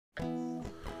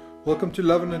Welcome to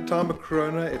Love in a Time of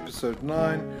Corona, episode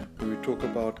 9, where we talk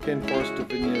about Ken Forrester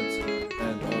Vineyards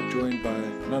and are joined by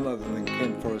none other than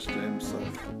Ken Forrester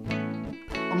himself.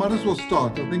 I might as well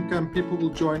start. I think people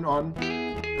will join on.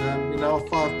 We're now 5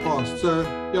 past. So,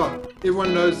 yeah,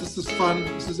 everyone knows this is fun,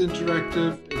 this is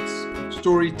interactive, it's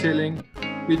storytelling.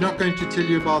 We're not going to tell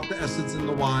you about the acids in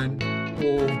the wine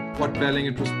or what barrelling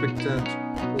it was picked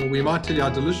at, or we might tell you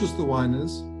how delicious the wine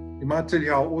is. We might tell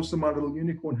you how awesome my little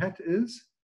unicorn hat is.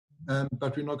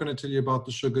 But we're not going to tell you about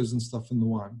the sugars and stuff in the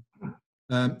wine.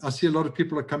 I see a lot of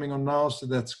people are coming on now, so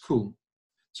that's cool.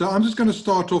 So I'm just going to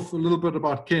start off a little bit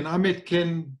about Ken. I met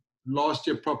Ken last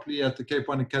year properly at the Cape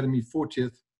Wine Academy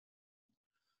 40th.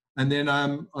 And then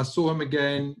I saw him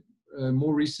again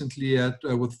more recently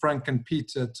with Frank and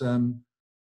Pete at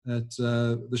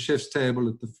the chef's table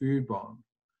at the food barn.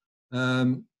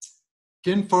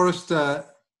 Ken Forrester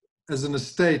as an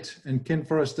estate and Ken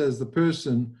Forrester as the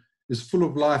person is full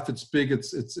of life. It's big.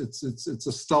 It's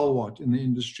a stalwart in the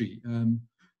industry.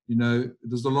 You know,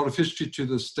 there's a lot of history to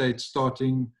the estate.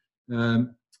 Starting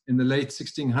in the late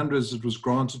 1600s, it was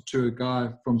granted to a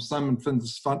guy from Simon van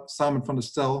der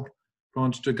Stel,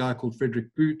 granted to a guy called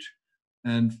Frederick Boot,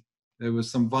 and there were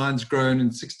some vines grown in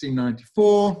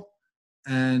 1694,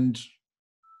 and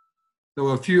there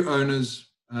were a few owners.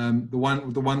 The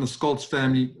Skoltz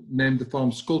family named the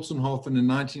farm Skoltzenhofen in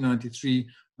 1993.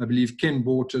 I believe Ken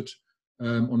bought it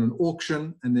on an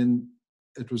auction, and then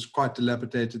it was quite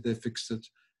dilapidated. They fixed it,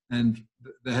 and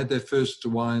they had their first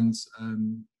wines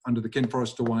under the Ken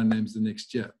Forrester wine names the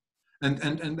next year. And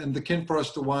the Ken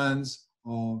Forrester wines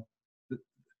are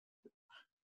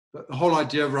the whole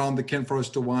idea around the Ken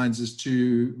Forrester wines is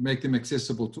to make them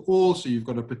accessible to all. So you've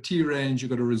got a petit range, you've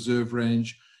got a reserve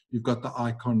range, you've got the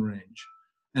icon range.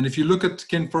 And if you look at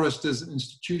Ken Forrester as an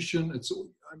institution,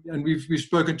 and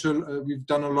we've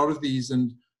done a lot of these,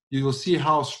 and you will see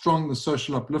how strong the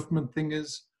social upliftment thing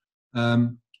is.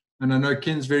 And I know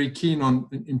Ken's very keen on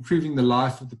improving the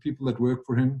life of the people that work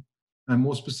for him, and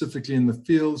more specifically in the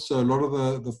field. So a lot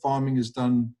of the farming is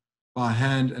done by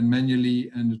hand and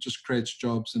manually, and it just creates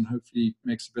jobs and hopefully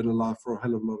makes a better life for a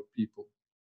hell of a lot of people.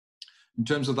 In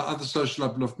terms of the other social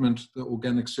upliftment, the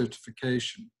organic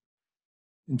certification.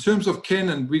 In terms of Ken,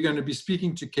 and we're going to be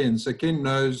speaking to Ken, so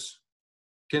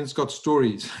Ken's got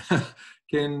stories.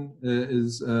 Ken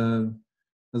is,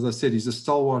 as I said, he's a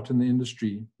stalwart in the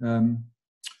industry.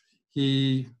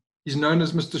 He's known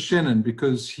as Mr. Chenin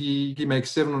because he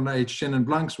makes 7 or 8 Chenin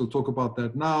Blancs. We'll talk about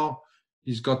that now.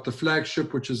 He's got the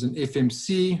flagship, which is an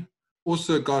FMC.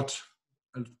 Also got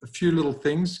a few little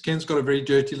things. Ken's got a very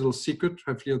dirty little secret.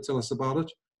 Hopefully he'll tell us about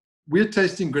it. We're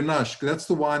tasting Grenache. That's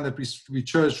the wine that we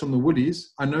chose from the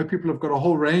Woodies. I know people have got a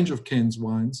whole range of Ken's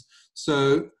wines.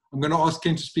 So I'm going to ask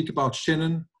Ken to speak about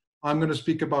Chenin. I'm going to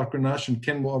speak about Grenache, and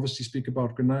Ken will obviously speak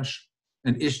about Grenache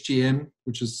and SGM,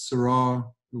 which is Syrah,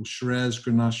 or Shiraz,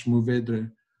 Grenache,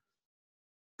 Mourvedre.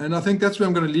 And I think that's where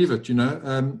I'm going to leave it. You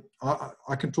know,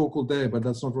 I can talk all day, but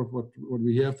that's not what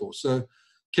we're here for. So,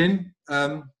 Ken,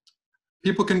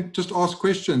 people can just ask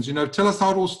questions. You know, tell us how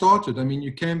it all started. I mean,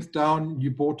 you came down, you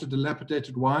bought a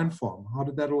dilapidated wine farm. How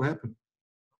did that all happen?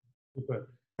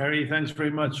 Super. Harry, thanks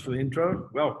very much for the intro.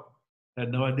 Well, I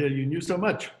had no idea you knew so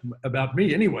much about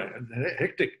me anyway.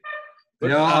 Hectic.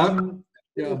 But,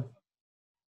 yeah.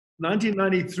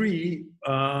 1993,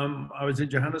 I was in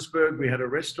Johannesburg. We had a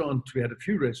restaurant. We had a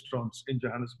few restaurants in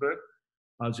Johannesburg.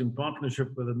 I was in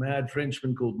partnership with a mad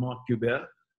Frenchman called Marc Hubert.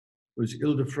 It was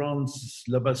Ile-de-France,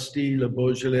 La Bastille, Le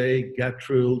Beaujolais,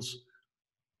 Gatrills.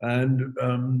 And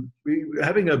we were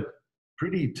having a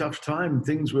pretty tough time.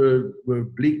 Things were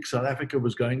bleak. South Africa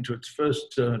was going to its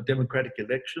first democratic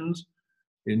elections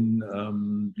in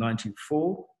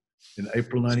 94, in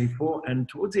April 94. And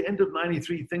towards the end of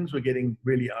 93, things were getting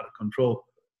really out of control.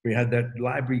 We had that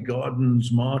Library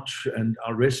Gardens march and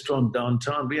our restaurant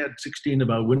downtown. We had 16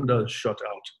 of our windows shot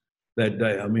out that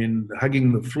day. I mean,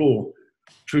 hugging the floor,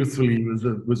 truthfully,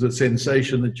 was a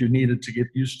sensation that you needed to get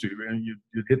used to. And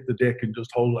you'd hit the deck and just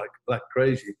hold like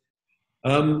crazy.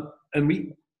 And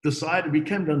we decided, we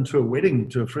came down to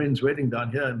a friend's wedding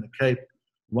down here in the Cape.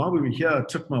 While we were here, I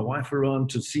took my wife around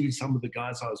to see some of the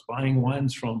guys I was buying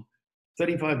wines from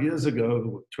 35 years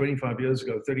ago, 25 years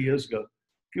ago, 30 years ago.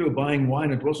 If you were buying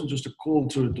wine, it wasn't just a call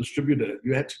to a distributor.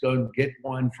 You had to go and get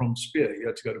wine from Spear. You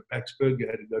had to go to Paxburg, you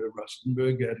had to go to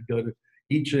Rustenburg, you had to go to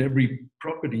each and every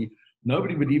property.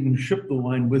 Nobody would even ship the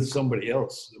wine with somebody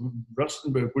else.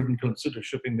 Rustenburg wouldn't consider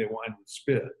shipping their wine with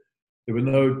Spear. There were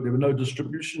no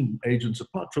distribution agents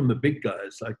apart from the big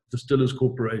guys like Distillers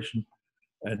Corporation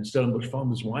and Stellenbosch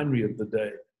Farmers Winery of the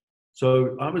day.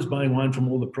 So I was buying wine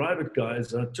from all the private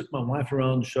guys. I took my wife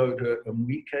around, showed her, and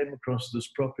we came across this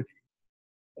property.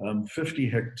 50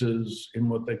 hectares in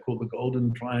what they call the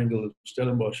Golden Triangle of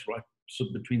Stellenbosch, right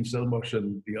between Stellenbosch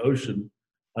and the ocean,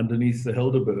 underneath the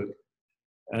Helderberg.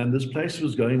 And this place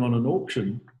was going on an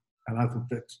auction. And I thought,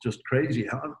 that's just crazy.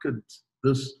 How could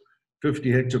this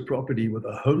 50-hectare property with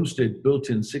a homestead built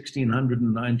in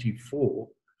 1694,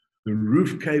 the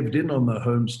roof caved in on the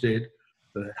homestead,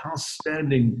 the house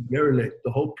standing derelict,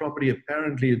 the whole property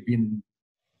apparently had been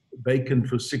vacant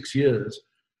for 6 years,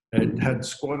 and had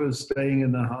squatters staying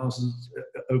in the houses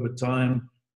over time.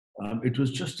 It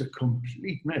was just a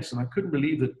complete mess. And I couldn't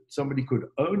believe that somebody could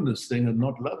own this thing and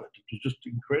not love it. It was just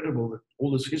incredible that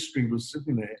all this history was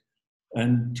sitting there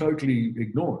and totally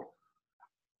ignored.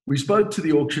 We spoke to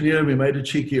the auctioneer, we made a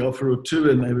cheeky offer or two,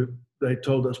 and they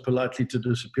told us politely to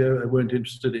disappear. They weren't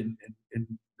interested in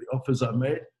the offers I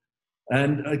made.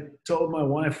 And I told my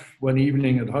wife one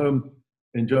evening at home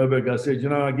in Joburg, I said,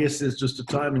 I guess there's just a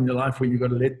time in your life where you've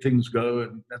got to let things go,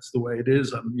 and that's the way it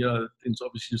is. Things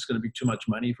obviously just going to be too much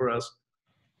money for us.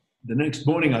 The next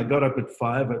morning, I got up at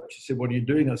 5. She said, "What are you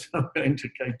doing?" I said, "I'm going to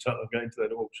Cape Town. I'm going to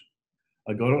that auction."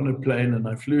 I got on a plane and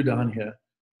I flew down here.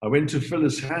 I went to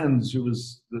Phyllis Hands, who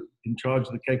was in charge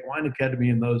of the Cape Wine Academy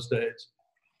in those days.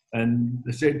 And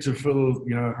they said to Phil,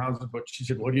 how's it? But she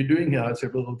said, "What are you doing here?" I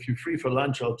said, "Well, if you're free for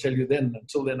lunch, I'll tell you then.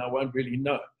 Until then, I won't really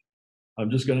know. I'm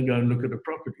just going to go and look at a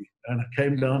property." And I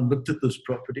came down, looked at this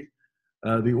property.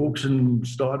 The auction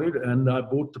started, and I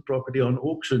bought the property on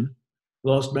auction.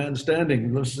 Last man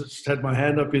standing. I just had my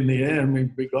hand up in the air, and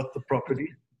we got the property.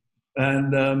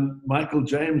 And Michael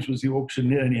James was the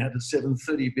auctioneer, and he had a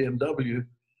 730 BMW,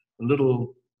 a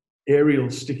little aerial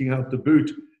sticking out the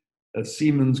boot, a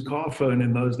Siemens car phone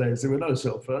in those days. There were no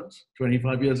cell phones.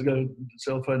 25 years ago, the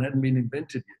cell phone hadn't been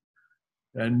invented yet.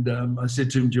 And I said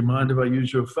to him, "Do you mind if I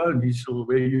use your phone?" He said, "Well,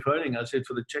 where are you phoning?" I said,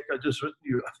 "For the check I just written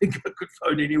you. I think I could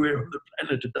phone anywhere on the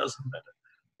planet. It doesn't matter.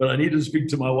 But I need to speak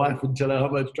to my wife and tell her how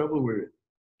much trouble we're in."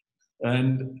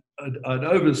 And I'd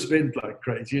overspent like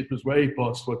crazy. It was way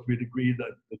past what we'd agreed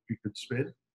that we could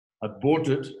spend. I bought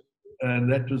it, and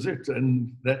that was it.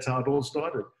 And that's how it all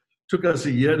started. Took us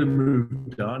a year to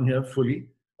move down here fully.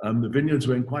 The vineyards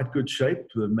were in quite good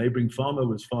shape. The neighboring farmer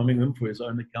was farming them for his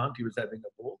own account. He was having a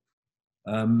ball.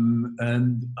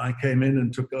 And I came in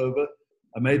and took over.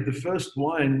 I made the first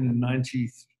wine in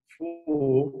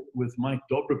 94 with Mike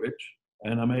Dobrovich,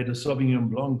 and I made a Sauvignon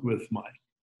Blanc with Mike.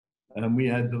 And we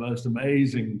had the most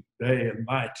amazing day and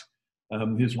night.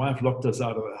 His wife locked us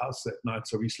out of the house that night,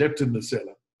 so we slept in the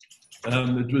cellar.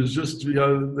 It was just,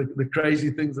 the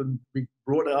crazy things that we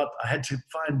brought out. I had to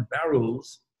find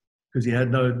barrels because he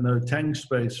had no tank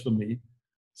space for me.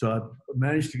 So I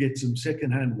managed to get some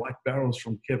secondhand white barrels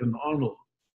from Kevin Arnold,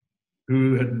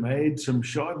 who had made some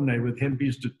Chardonnay with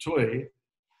Hempy's de Toy,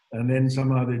 and then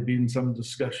somehow there'd been some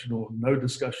discussion or no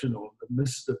discussion or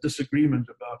a disagreement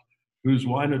about whose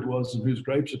wine it was and whose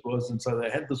grapes it was. And so they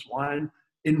had this wine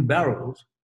in barrels.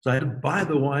 So I had to buy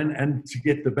the wine and to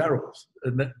get the barrels.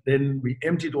 And then we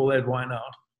emptied all that wine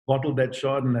out, bottled that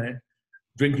Chardonnay,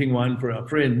 drinking wine for our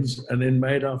friends, and then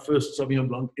made our first Sauvignon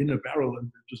Blanc in a barrel. And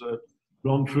it was a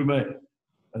Blanc Fumé.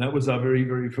 And that was our very,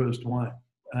 very first wine.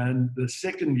 And the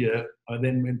second year, I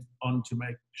then went on to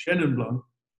make Chenin Blanc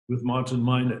with Martin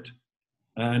Meinert.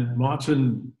 And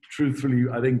Martin, truthfully,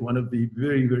 I think one of the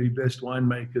very, very best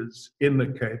winemakers in the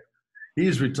Cape.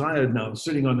 He's retired now,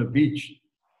 sitting on a beach,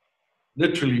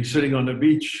 literally sitting on a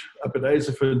beach up at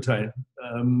Azefontein.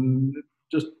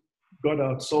 Just got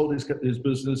out, sold his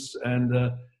business,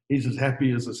 and he's as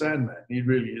happy as a sandman. He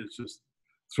really is just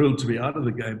thrilled to be out of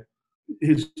the game.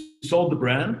 He's sold the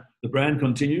brand. The brand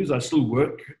continues. I still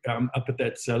work up at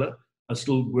that cellar. I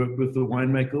still work with the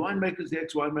winemaker. The winemaker is the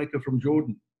ex-winemaker from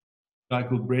Jordan, a guy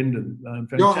called Brendan.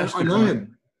 Yeah, I know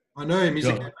him. I know him. He's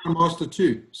a Cape Wine master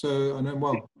too, so I know him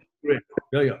well.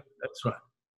 Yeah, that's right.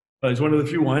 He's one of the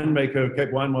few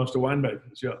Cape Wine Master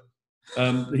winemakers, yeah.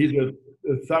 He's a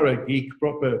thorough geek,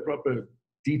 proper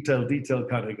detail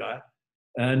kind of guy.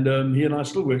 And he and I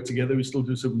still work together. We still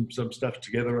do some stuff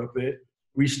together up there.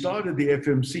 We started the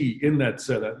FMC in that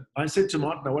cellar. I said to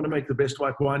Martin, "I want to make the best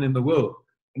white wine in the world."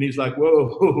 And he's like,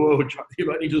 whoa, you've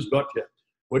only just got here.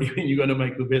 What do you mean you're going to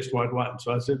make the best white wine?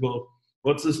 So I said, "Well,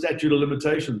 what's the statute of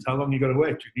limitations? How long you got to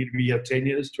wait? You need to be here 10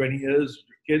 years, 20 years,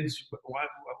 kids?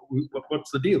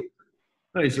 What's the deal?"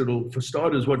 No, he said, "Well, for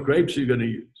starters, what grapes are you going to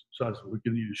use?" So I said, "We're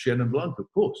going to use Chenin Blanc,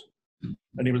 of course."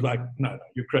 And he was like, no,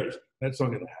 you're crazy. That's not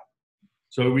going to happen.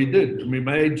 So we did. We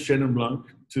made Chenin Blanc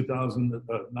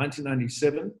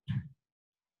 1997.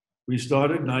 We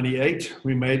started 98.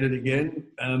 We made it again.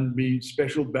 And we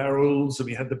special barrels, and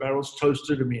we had the barrels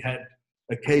toasted, and we had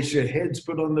acacia heads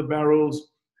put on the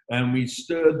barrels. and we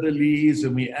stirred the lees,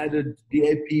 and we added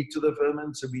DAP to the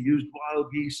ferments, and we used wild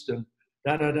yeast, and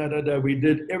da-da-da-da-da. We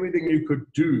did everything you could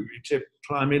do except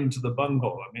climb into the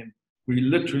bunghole. I mean, we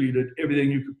literally did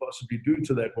everything you could possibly do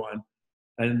to that wine.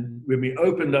 And when we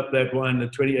opened up that wine in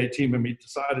 2018, when we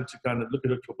decided to kind of look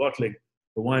at it for bottling,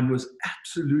 the wine was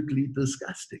absolutely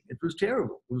disgusting. It was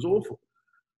terrible. It was awful.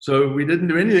 So we didn't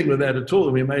do anything with that at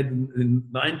all. We made in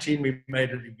 19, we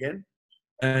made it again.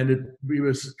 And we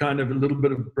was kind of a little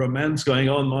bit of romance going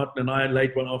on. Martin and I,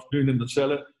 late one afternoon in the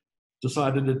cellar,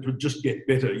 decided it would just get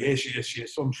better. Yes.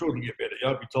 So I'm sure it'll get better.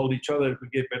 Yeah, we told each other it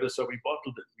would get better, so we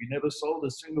bottled it. We never sold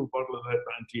a single bottle of that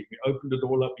 19. We opened it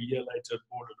all up a year later and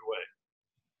poured it away.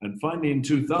 And finally, in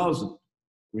 2000,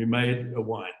 we made a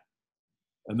wine.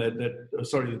 And the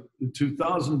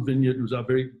 2000 vintage was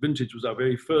our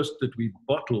very first that we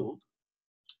bottled.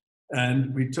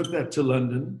 And we took that to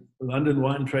London, the London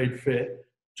Wine Trade Fair.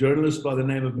 Journalist by the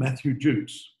name of Matthew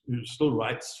Jukes, who still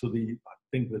writes for the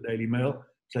Daily Mail,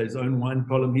 so his own wine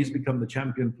column. He's become the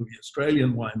champion for the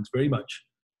Australian wines very much.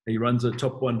 He runs a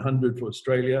top 100 for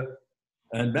Australia.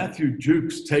 And Matthew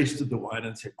Jukes tasted the wine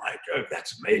and said, "My God,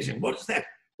 that's amazing. What is that?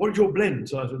 What is your blend?"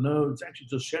 So I said, "No, it's actually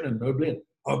just Chenin, no blend."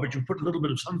 "Oh, but you put a little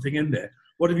bit of something in there.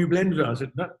 What have you blended?" I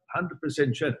said, "No,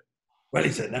 100% Chenin." "Well,"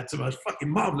 he said, "that's the most fucking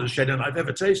marvelous Chenin I've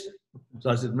ever tasted." So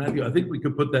I said, "Matthew, I think we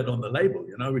could put that on the label.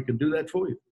 We can do that for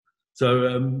you."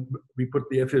 So we put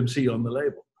the FMC on the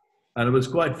label. And it was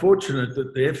quite fortunate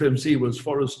that the FMC was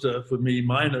Forrester for me,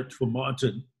 Minot for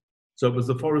Martin. So it was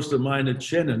the Forrester Minot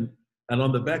Chenin. And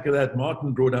on the back of that,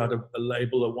 Martin brought out a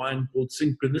label, a wine called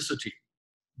Synchronicity,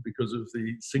 because of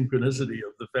the synchronicity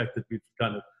of the fact that we've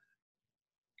kind of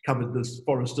covered this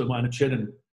Forrester Minot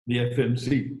Chenin, the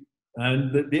FMC.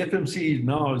 And the FMC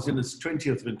now is in its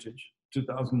 20th vintage,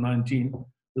 2019.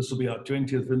 This will be our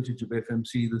 20th vintage of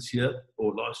FMC this year,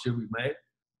 or last year we made.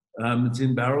 It's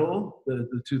in barrel,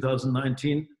 the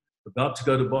 2019, about to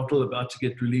go to bottle, about to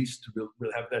get released. We'll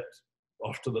have that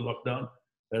after the lockdown.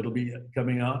 That'll be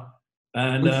coming out.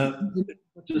 And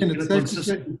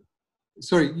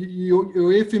sorry,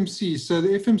 your FMC, so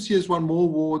the FMC has won more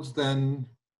awards than,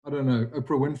 I don't know,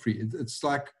 Oprah Winfrey. It's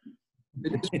like,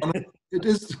 it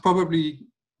is probably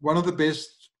one of the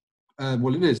best,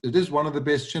 it is one of the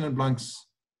best Chenin Blancs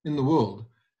in the world.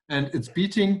 And it's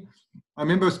beating, I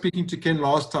remember speaking to Ken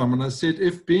last time and I said,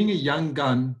 if being a young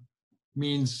gun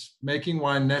means making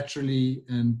wine naturally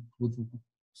and with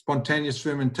spontaneous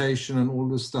fermentation and all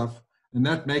this stuff, and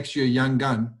that makes you a young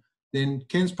gun, then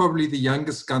Ken's probably the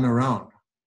youngest gun around.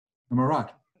 Am I right?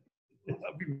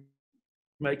 I've been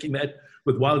making that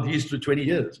with wild yeast for 20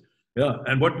 years. Yeah,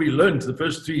 and what we learned the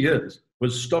first 3 years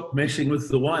was stop messing with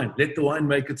the wine. Let the wine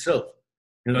make itself.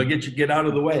 Get out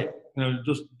of the way.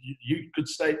 Just you could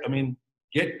stay. I mean,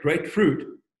 get great fruit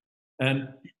and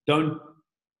don't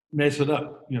mess it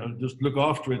up. Just look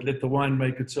after it. Let the wine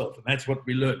make itself, and that's what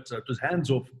we learned. So it was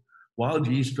hands off, wild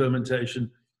yeast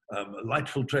fermentation, light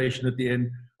filtration at the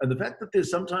end, and the fact that there's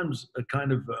sometimes a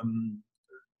kind of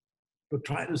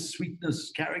botrytis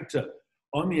sweetness character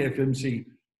on the FMC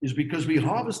is because we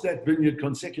harvest that vineyard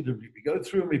consecutively. We go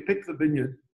through and we pick the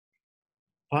vineyard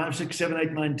 5, 6, 7,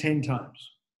 8, 9, 10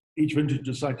 times. Each vintage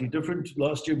is slightly different.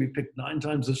 Last year we picked 9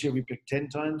 times. This year we picked 10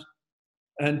 times.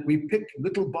 And we pick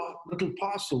little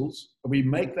parcels and we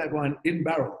make that wine in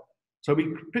barrel. So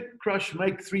we pick, crush,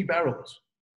 make 3 barrels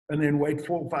and then wait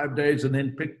 4 or 5 days and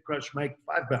then pick, crush, make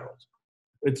 5 barrels.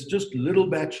 It's just little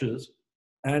batches.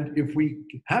 And if we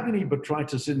have any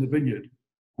botrytis in the vineyard,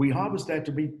 we harvest that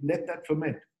and we let that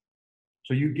ferment.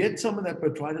 So you get some of that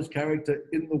botrytis character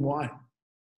in the wine.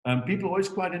 People are always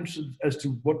quite interested as to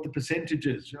what the percentage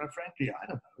is. Frankly, I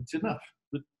don't know. It's enough.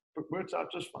 It works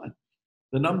out just fine.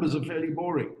 The numbers are fairly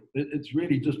boring. It's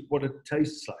really just what it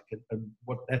tastes like and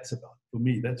what that's about. For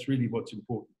me, that's really what's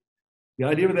important. The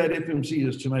idea of that FMC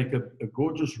is to make a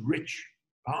gorgeous, rich,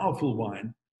 powerful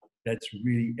wine that's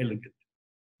really elegant.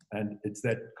 And it's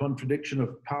that contradiction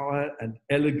of power and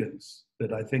elegance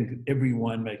that I think every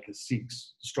winemaker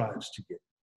strives to get.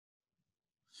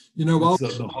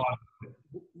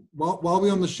 While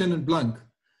we're on the Chenin Blanc,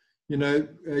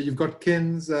 you've got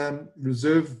Ken's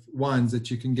reserve wines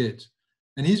that you can get.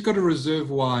 And he's got a reserve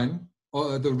wine,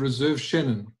 or the reserve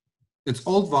Chenin. It's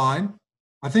old vine.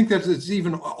 I think that it's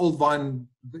even old vine.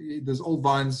 There's old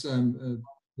vines.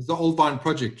 There's the Old Vine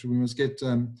Project. We must get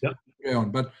on.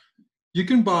 But you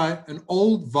can buy an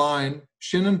old vine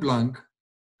Chenin Blanc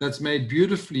that's made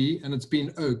beautifully and it's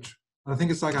been oaked. I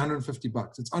think it's like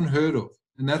 $150. It's unheard of.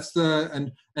 And that's I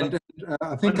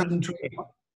think 120.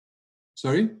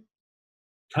 Sorry?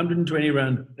 120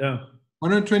 rand, yeah.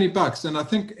 $120. And I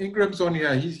think Ingram's on here.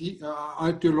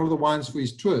 I do a lot of the wines for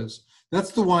his tours.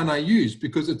 that's the wine I use,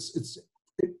 because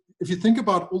if you think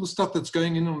about all the stuff that's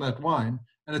going in on that wine,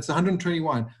 and it's 120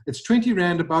 wine, it's 20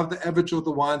 Rand above the average of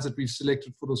the wines that we've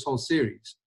selected for this whole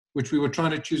series, which we were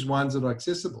trying to choose wines that are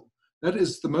accessible. That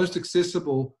is the most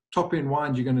accessible top-end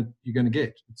wine you're gonna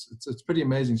get. It's pretty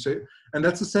amazing. So, and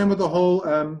that's the same with the whole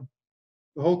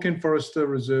Ken Forrester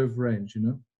Reserve range, you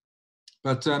know.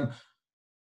 But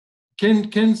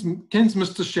Ken's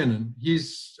Mr. Shannon.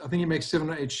 I think he makes 7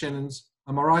 or 8 Shannons.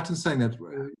 Am I right in saying that?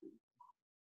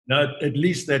 No, at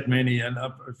least that many. And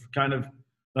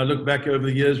I look back over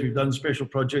the years, we've done special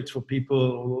projects for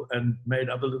people and made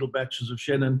other little batches of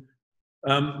Shannon.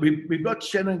 We've got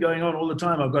Shannon going on all the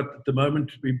time. At the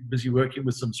moment, we're busy working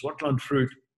with some Swartland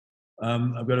fruit.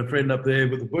 I've got a friend up there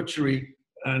with a butchery,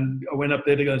 and I went up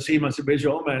there to go and see him. I said, "Where's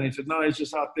your old man?" He said, "No, he's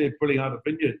just out there pulling out a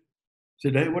vineyard." I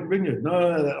said, "Hey, what vineyard?"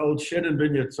 "No, that old Shannon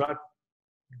vineyard." So I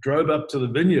drove up to the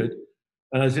vineyard,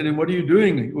 and I said, "And what are you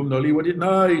doing, Nolly? What did?"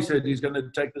 "No," he said, "he's going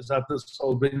to take this out this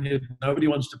whole vineyard. Nobody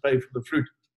wants to pay for the fruit."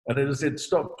 And I just said,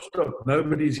 "Stop.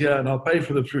 Nobody's here, and I'll pay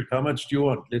for the fruit. How much do you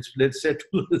want? Let's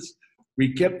settle this."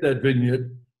 We kept that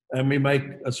vineyard, and we make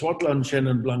a Swartland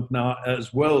Chenin Blanc now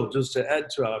as well, just to add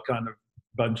to our kind of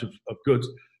bunch of goods.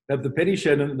 We have the Petty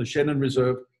Chenin, the Chenin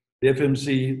Reserve, the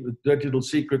FMC, the Dirty Little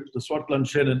Secret, the Swartland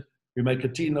Chenin. We make a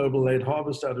Tea Noble late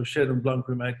harvest out of Chenin Blanc.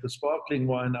 We make the sparkling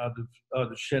wine out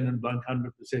of Chenin Blanc,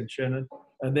 100% Chenin.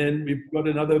 And then we've got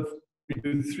we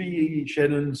do 3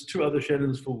 Chenins, 2 other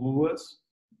Chenins for Woolworths.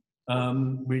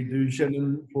 We do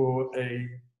Chenin for a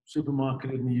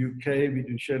supermarket in the UK. We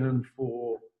do Chenin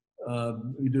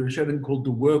we do a Chenin called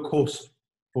the Workhorse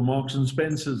for Marks and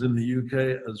Spencer's in the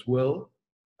UK as well.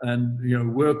 And, you know,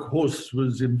 Workhorse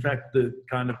was in fact the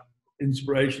kind of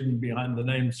inspiration behind the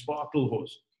name Sparkle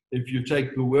Horse. If you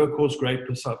take the Workhorse grape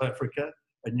to South Africa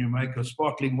and you make a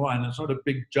sparkling wine, it's not a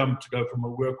big jump to go from a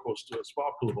Workhorse to a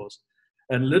Sparkle Horse.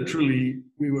 And literally,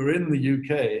 we were in the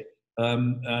UK,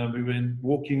 we were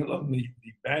walking along the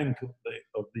bank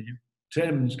of the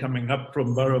Thames coming up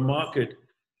from Borough Market.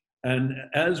 And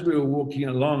as we were walking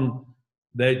along,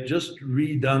 they'd just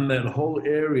redone that whole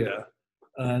area,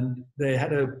 and they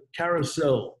had a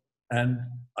carousel. And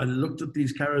I looked at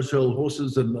these carousel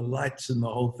horses and the lights and the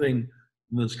whole thing,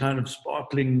 and this kind of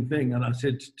sparkling thing. And I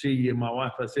said to T, my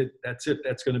wife, I said, "That's it,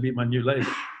 that's going to be my new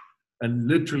label." And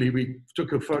literally we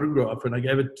took a photograph and I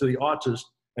gave it to the artist,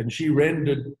 and she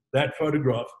rendered that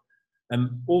photograph.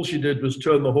 And all she did was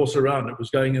turn the horse around. It was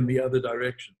going in the other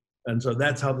direction. And so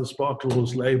that's how the Sparkle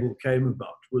Horse label came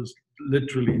about, was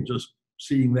literally just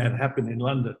seeing that happen in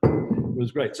London. It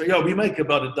was great. So yeah, we make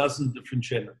about a dozen different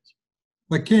Chenins.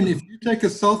 But Ken, if you take a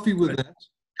selfie with that,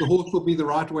 the horse will be the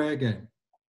right way again.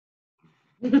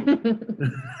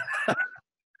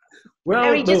 Well,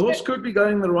 Harry, the horse could be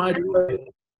going the right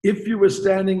way if you were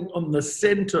standing on the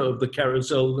center of the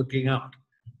carousel looking out.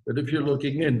 But if you're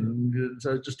looking in,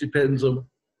 so it just depends on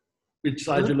which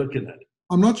side you're looking at.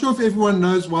 I'm not sure if everyone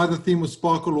knows why the theme was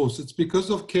Sparkle Horse. It's because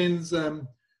of Ken's,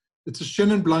 it's a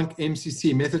Chenin Blanc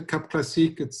MCC, Method Cup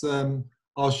Classique. It's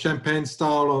our champagne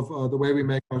style of the way we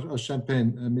make our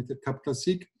champagne, Method Cup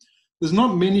Classique. There's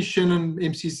not many Chenin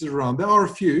MCCs around. There are a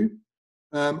few.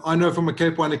 I know from a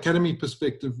Cape Wine Academy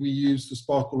perspective, we use the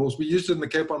Sparkle Horse. We used it in the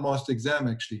Cape Wine Master Exam,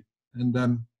 actually. And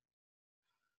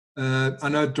I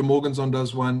know De Morganson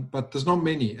does one, but there's not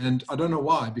many. And I don't know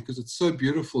why, because it's so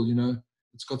beautiful, you know.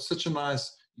 It's got such a nice,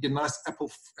 you get nice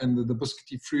apple and the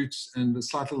biscuity fruits and a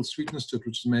slight little sweetness to it,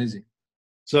 which is amazing.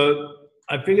 So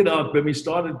I figured out when we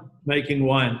started making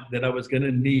wine that I was going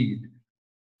to need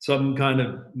some kind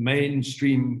of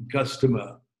mainstream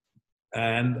customer.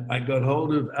 And I got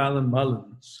hold of Alan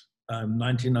Mullins in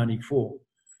 1994.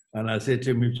 And I said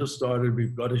to him, "We've just started,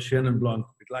 we've got a Chenin Blanc.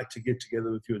 We'd like to get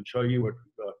together with you and show you what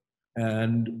we've got."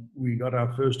 And we got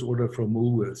our first order from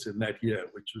Woolworths in that year,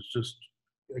 which was just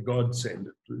a godsend.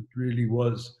 It really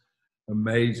was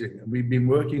amazing. And we've been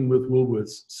working with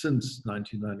Woolworths since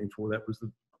 1994. That was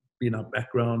been our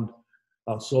background,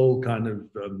 our sole kind of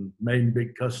main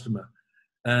big customer.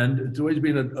 And it's always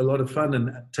been a lot of fun,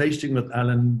 and tasting with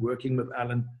Alan, working with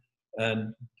Alan,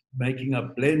 and making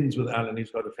up blends with Alan.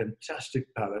 He's got a fantastic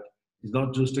palate. He's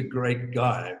not just a great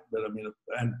guy, but I mean,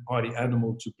 and party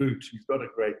animal to boot. He's got a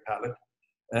great palate.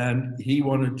 And he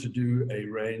wanted to do a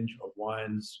range of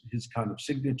wines, his kind of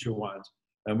signature wines.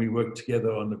 And we worked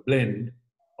together on a blend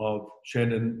of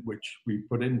Chenin, which we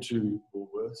put into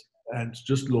Woolworths, and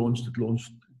just launched. It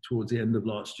launched towards the end of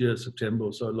last year, September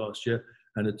or so last year,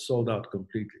 and it sold out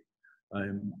completely.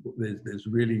 There's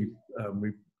really,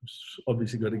 we've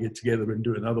obviously got to get together and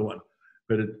do another one.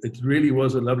 But it really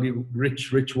was a lovely,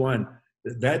 rich wine.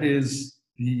 That is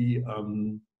the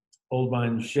Old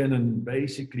Vine Chenin,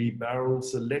 basically barrel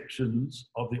selections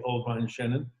of the Old Vine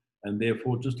Chenin, and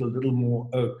therefore just a little more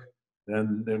oak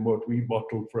than what we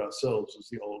bottled for ourselves as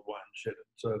the Old Vine Chenin.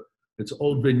 So it's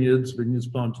old vineyards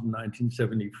planted in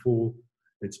 1974.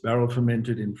 It's barrel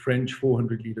fermented in French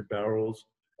 400-liter barrels.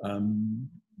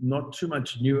 Not too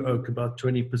much new oak, about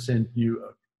 20% new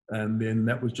oak. And then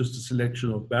that was just a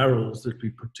selection of barrels that we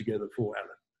put together for Alan.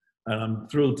 And I'm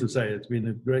thrilled to say it's been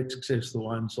a great success. The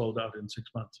wine sold out in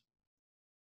 6 months.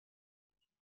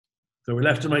 So we'll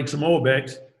have to make some more,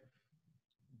 Bex.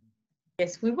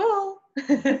 Yes, we will.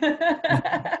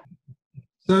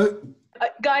 So,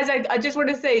 guys, I just want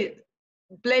to say,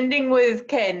 blending with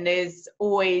Ken is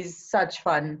always such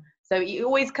fun. So he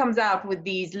always comes out with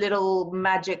these little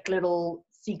magic little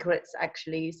secrets,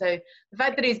 actually. So the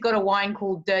fact that he's got a wine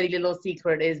called Dirty Little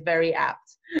Secret is very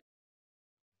apt.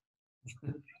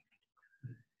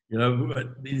 You know,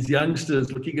 these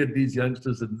youngsters, looking at these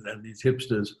youngsters and these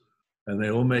hipsters, and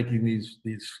they're all making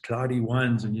these cloudy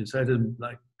wines, and you say to them,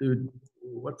 like, dude,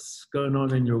 what's going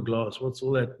on in your glass? What's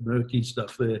all that murky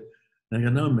stuff there? And they go,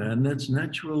 no, man, that's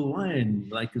natural wine.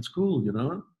 Like, it's cool, you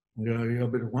know? I go, yeah,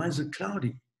 but why is it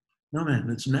cloudy? No, man,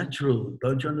 it's natural.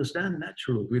 Don't you understand?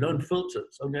 Natural. We don't filter.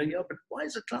 So I'm going, yeah, but why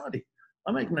is it cloudy?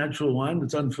 I make natural wine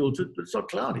that's unfiltered, but it's not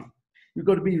cloudy. You've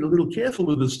got to be a little careful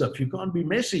with this stuff. You can't be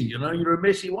messy, you know? You're a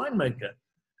messy winemaker.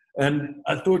 And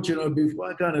I thought, you know,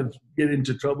 before I kind of get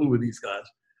into trouble with these guys,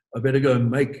 I better go and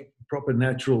make proper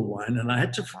natural wine. And I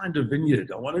had to find a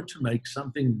vineyard. I wanted to make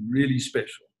something really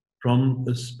special from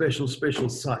a special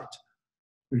site.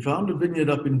 We found a vineyard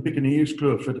up in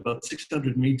Pikkenierskloof at about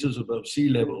 600 meters above sea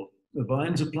level. The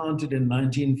vines are planted in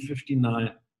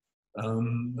 1959.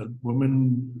 A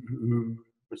woman who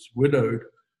was widowed,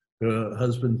 her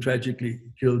husband tragically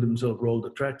killed himself, rolled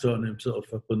a tractor on himself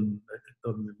up on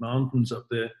the mountains up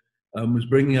there, was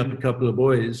bringing up a couple of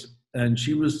boys, and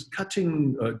she was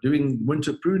cutting, doing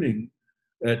winter pruning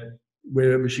at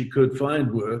wherever she could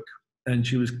find work, and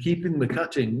she was keeping the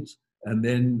cuttings and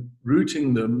then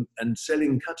rooting them and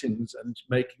selling cuttings and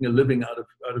making a living out of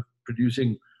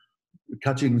producing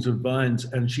cuttings of vines.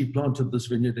 And she planted this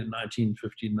vineyard in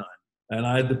 1959. And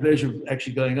I had the pleasure of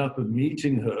actually going up and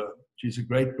meeting her. She's a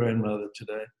great grandmother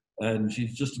today, and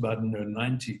she's just about in her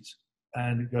 90s.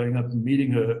 And going up and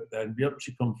meeting her, and yep,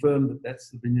 she confirmed that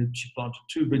that's the vineyard. She planted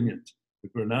 2 vineyards, the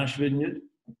Grenache vineyard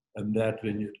and that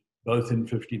vineyard, both in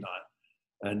 59.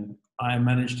 And I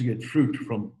managed to get fruit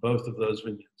from both of those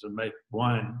vineyards and make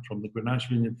wine from the Grenache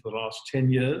vineyard for the last 10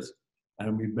 years.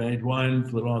 And we've made wine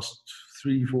for the last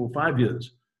 3, 4, 5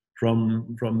 years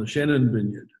from the Chenin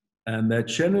vineyard. And that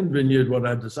Chenin vineyard, what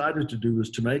I decided to do was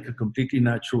to make a completely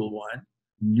natural wine,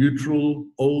 neutral,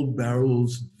 old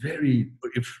barrels, very,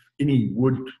 if any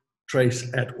wood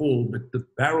trace at all, but the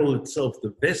barrel itself,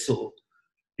 the vessel,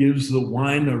 gives the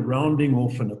wine a rounding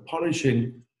off and a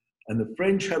polishing. And the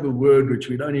French have a word which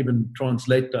we don't even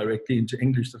translate directly into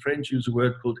English. The French use a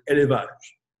word called élevage,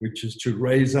 which is to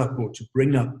raise up or to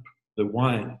bring up the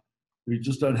wine. We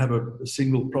just don't have a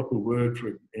single proper word for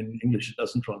it in English. It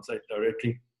doesn't translate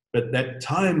directly. But that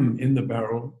time in the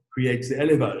barrel creates the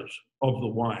élevage of the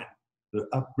wine, the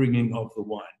upbringing of the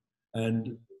wine.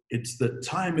 And it's the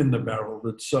time in the barrel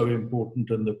that's so important,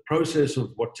 and the process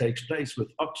of what takes place with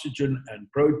oxygen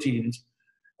and proteins.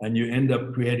 And you end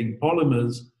up creating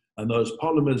polymers, and those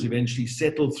polymers eventually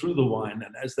settle through the wine.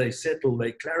 And as they settle,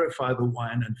 they clarify the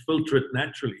wine and filter it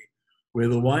naturally, where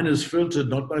the wine is filtered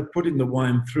not by putting the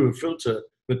wine through a filter,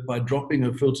 but by dropping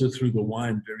a filter through the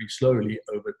wine very slowly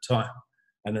over time.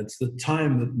 And it's the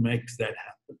time that makes that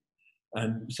happen.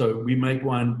 And so we make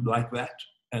wine like that.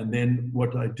 And then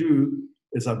what I do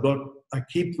is I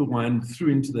keep the wine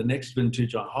through into the next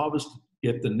vintage. I harvest,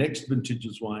 get the next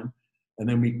vintage's wine, and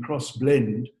then we cross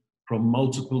blend from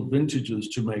multiple vintages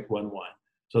to make one wine.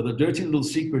 So the Dirty Little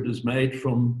Secret is made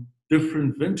from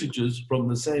different vintages from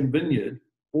the same vineyard,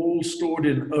 all stored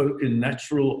in oak in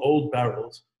natural old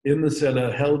barrels in the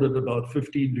cellar, held at about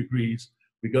 15 degrees.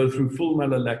 We go through full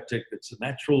malolactic. It's a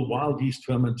natural wild yeast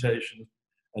fermentation.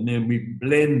 And then we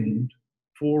blend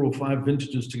 4 or 5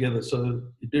 vintages together. So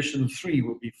edition 3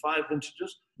 will be 5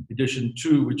 vintages. Edition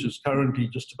 2, which is currently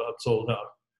just about sold out,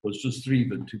 was just 3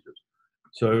 vintages.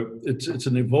 So it's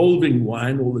an evolving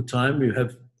wine all the time. You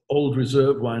have old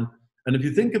reserve wine. And if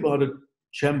you think about it,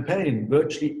 champagne,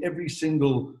 virtually every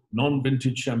single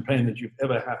non-vintage champagne that you've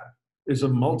ever had is a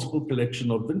multiple collection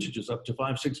of vintages, up to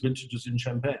 5, 6 vintages in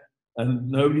champagne. And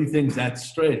nobody thinks that's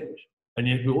strange. And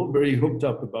yet we're all very hooked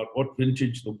up about what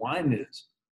vintage the wine is.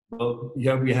 Well,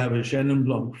 here we have a Chenin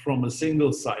Blanc from a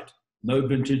single site, no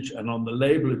vintage, and on the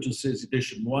label it just says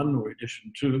edition 1 or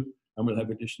edition 2, and we'll have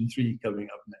edition 3 coming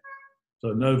up next.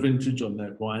 So no vintage on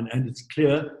that wine, and it's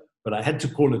clear, but I had to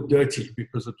call it dirty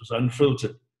because it was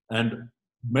unfiltered. And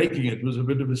making it was a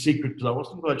bit of a secret because I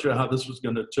wasn't quite sure how this was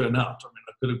going to turn out. I mean,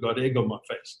 I could have got egg on my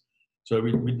face. So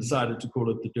we decided to call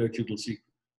it the dirty little secret.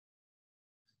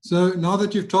 So now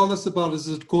that you've told us about it, is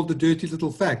it called the dirty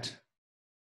little fact?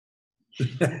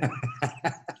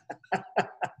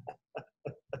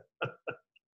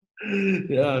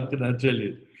 Yeah, can I tell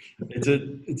you?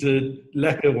 It's a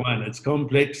lacquer wine. It's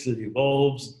complex. It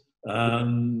evolves,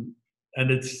 and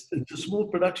it's a small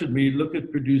production. We look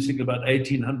at producing about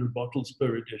 1,800 bottles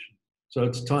per edition. So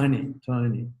it's tiny,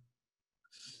 tiny.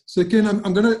 So Ken,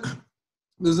 I'm gonna.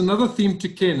 There's another theme to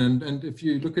Ken, and if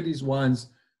you look at his wines,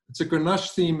 it's a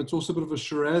Grenache theme. It's also a bit of a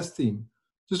Shiraz theme.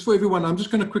 Just for everyone, I'm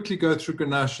just going to quickly go through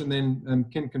Grenache, and then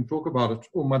Ken can talk about it.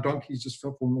 Oh, my donkey's just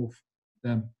fell off.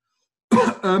 Damn.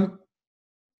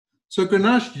 So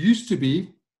Grenache used to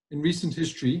be, in recent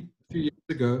history, a few years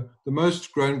ago, the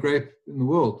most grown grape in the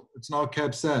world. It's now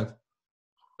Cab Sav.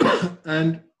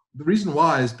 And the reason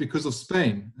why is because of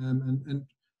Spain. And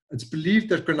it's believed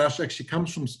that Grenache actually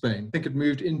comes from Spain. I think it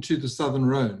moved into the Southern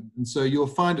Rhone. And so you'll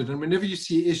find it. And whenever you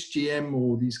see SGM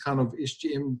or these kind of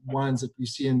SGM wines that we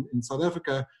see in South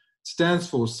Africa, it stands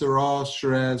for Syrah,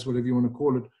 Shiraz, whatever you want to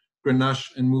call it,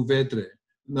 Grenache and Mourvedre.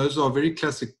 And those are very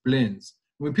classic blends.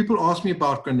 When people ask me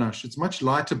about Grenache, it's much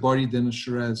lighter body than a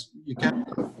Shiraz. You can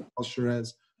a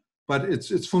Shiraz, but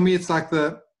it's for me, it's like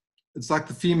the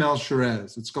female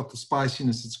Shiraz. It's got the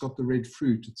spiciness, it's got the red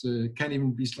fruit. It can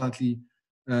even be slightly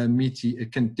meaty.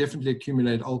 It can definitely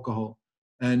accumulate alcohol,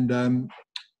 and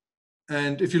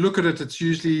if you look at it, it's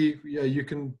usually you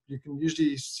can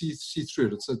usually see through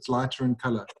it. It's lighter in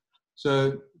color.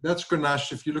 So that's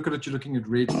Grenache. If you look at it, you're looking at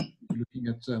red. You're looking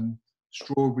at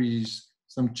strawberries,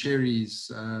 some cherries,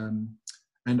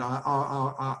 and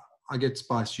I get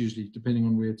spice usually, depending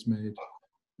on where it's made.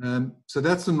 So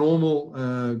that's the normal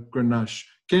Grenache.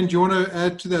 Ken, do you want to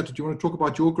add to that? Do you want to talk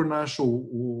about your Grenache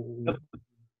or?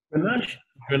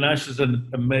 Grenache is an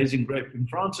amazing grape. In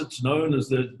France, it's known as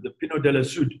the Pinot de la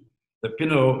Sud, the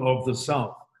Pinot of the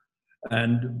South.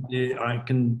 And I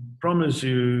can promise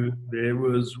you there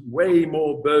was way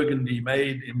more Burgundy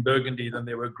made in Burgundy than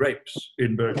there were grapes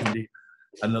in Burgundy.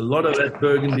 And a lot of that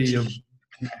Burgundy of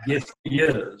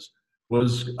years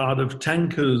was out of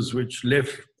tankers which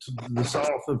left the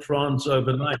south of France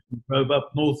overnight and drove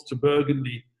up north to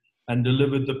Burgundy and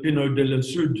delivered the Pinot de la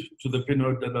Sud to the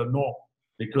Pinot de la Nord,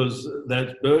 because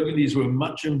that Burgundies were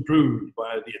much improved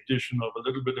by the addition of a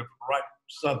little bit of ripe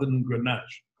southern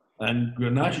Grenache. And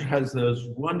Grenache has those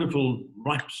wonderful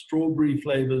ripe strawberry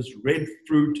flavors, red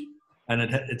fruit, and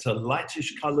it's a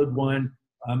lightish colored wine.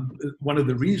 One of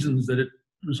the reasons that it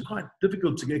was quite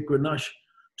difficult to get Grenache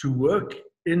to work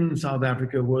in South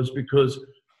Africa was because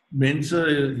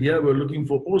Mensa here were looking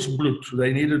for Osbloed.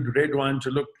 They needed red wine to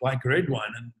look like red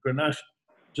wine, and Grenache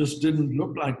just didn't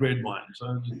look like red wine.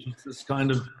 So it was this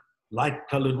kind of light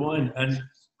colored wine. And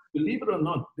believe it or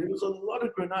not, there was a lot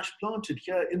of Grenache planted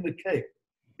here in the Cape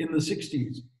in the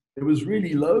 60s. There was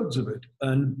really loads of it.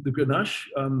 And the Grenache,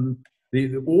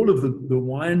 all of the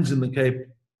wines in the Cape,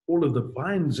 all of the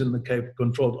vines in the Cape,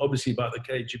 controlled obviously by the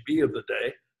KGB of the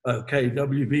day,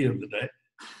 KWV of the day.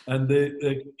 And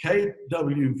the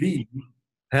KWV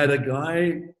had a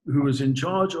guy who was in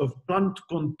charge of plant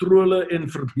controle en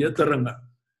verbeteringe.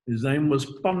 His name was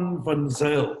Pan van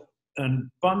Zyl. And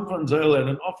Pan van Zyl had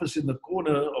an office in the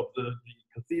corner of the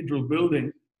cathedral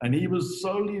building, and he was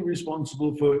solely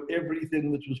responsible for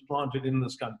everything that was planted in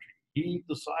this country. He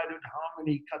decided how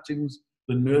many cuttings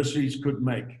the nurseries could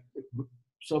make,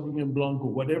 Sauvignon Blanc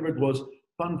or whatever it was.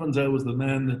 Pan van Zyl was the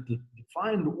man that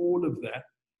defined all of that.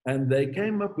 And they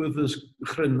came up with this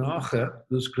Grenache,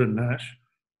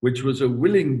 which was a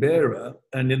willing bearer.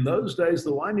 And in those days,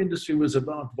 the wine industry was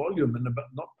about volume and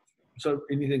about not so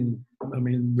anything. I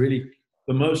mean, really,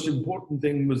 the most important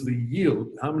thing was the yield,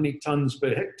 how many tons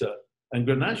per hectare. And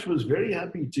Grenache was very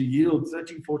happy to yield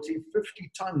 30, 40,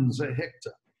 50 tons a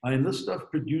hectare. I mean, this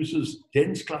stuff produces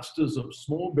dense clusters of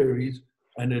small berries,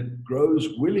 and it grows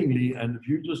willingly. And if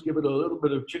you just give it a little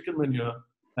bit of chicken manure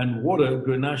and water,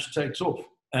 Grenache takes off.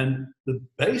 And the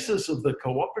basis of the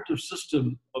cooperative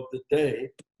system of the day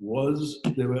was,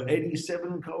 there were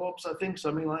 87 co-ops, I think,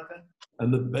 something like that.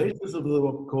 And the basis of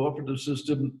the cooperative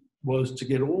system was to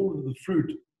get all of the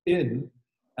fruit in.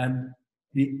 And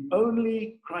the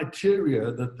only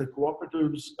criteria that the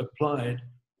cooperatives applied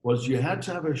was you had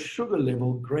to have a sugar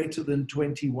level greater than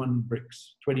 21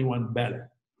 bricks, 21 balling.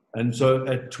 And so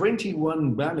at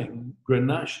 21 balling,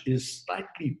 Grenache is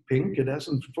slightly pink. It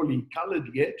hasn't fully colored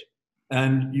yet.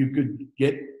 And you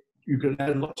could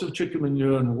add lots of chicken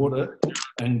manure and water,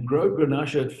 and grow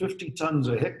Grenache at 50 tons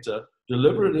a hectare,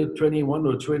 deliver it at 21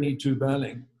 or 22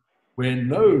 barreling, where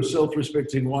no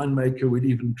self-respecting winemaker would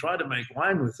even try to make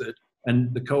wine with it,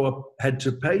 and the co-op had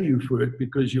to pay you for it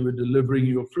because you were delivering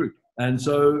your fruit. And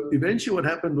so eventually what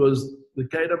happened was the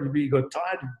KWB got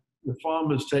tired of the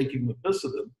farmers taking the piss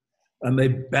of them, and they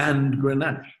banned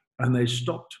Grenache, and they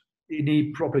stopped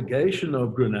any propagation of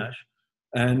Grenache.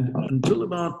 And until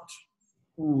about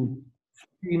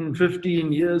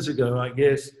 15 years ago, I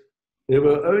guess, there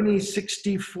were only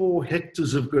 64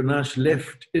 hectares of Grenache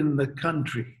left in the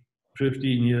country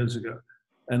 15 years ago.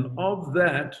 And of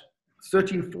that,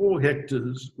 34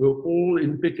 hectares were all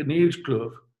in Pekingese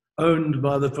Kloof, owned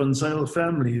by the Van Zyl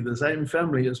family, the same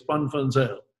family as Pan Van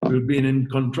Zyl, who had been in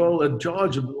control and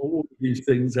charge of all of these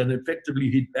things, and effectively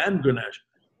he banned Grenache.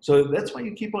 So that's why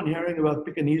you keep on hearing about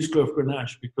Pekingese Kloof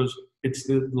Grenache, because it's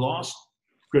the last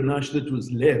Grenache that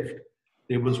was left.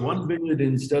 There was one vineyard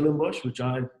in Stellenbosch, which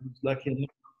I was lucky enough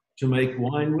to make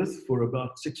wine with for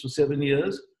about 6 or 7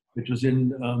 years, which was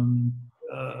in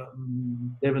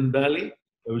Devon Valley.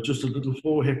 It was just a little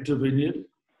 4-hectare vineyard,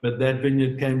 but that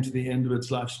vineyard came to the end of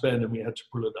its lifespan and we had to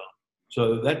pull it down.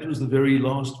 So that was the very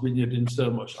last vineyard in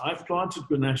Stellenbosch. I've planted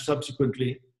Grenache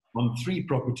subsequently on 3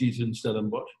 properties in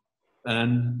Stellenbosch,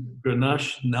 and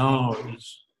Grenache now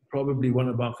is probably one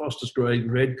of our fastest growing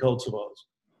red cultivars,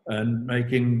 and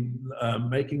making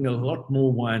a lot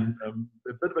more wine, a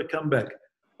bit of a comeback.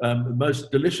 The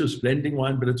most delicious blending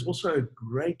wine, but it's also a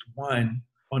great wine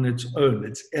on its own.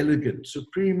 It's elegant,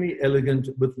 supremely elegant,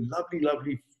 with lovely,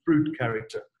 lovely fruit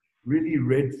character. Really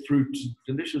red fruit,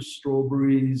 delicious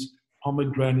strawberries,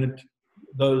 pomegranate,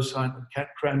 those kind of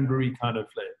cranberry kind of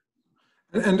flavor.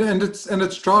 And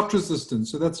it's drought resistant,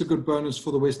 so that's a good bonus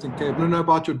for the Western Cape. I don't know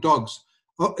about your dogs.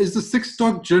 Oh, is the 6th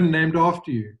dog Gin named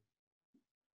after you?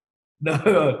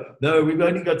 No, we've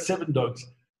only got 7 dogs.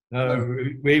 Our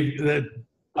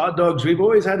dogs, we've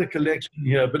always had a collection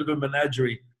here, a bit of a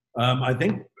menagerie. I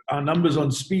think our numbers on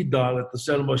speed dial at the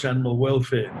Stellenbosch Animal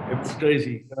Welfare, it's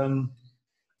crazy.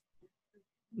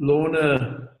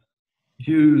 Lorna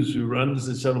Hughes, who runs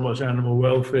the Stellenbosch Animal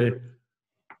Welfare,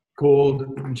 called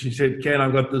and she said, Ken,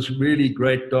 I've got this really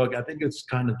great dog. I think it's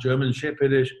kind of German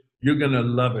Shepherdish. You're going to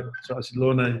love it. So I said,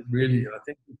 Lorna, really, I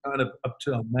think we're kind of up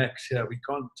to our max here. We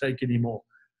can't take any more.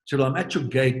 She said, I'm at your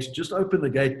gate. Just open the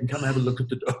gate and come have a look at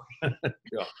the dog.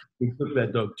 Yeah, we took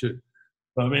that dog too.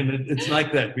 I mean, it's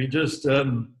like that. We just,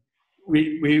 one of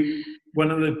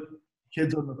the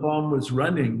kids on the farm was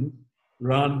running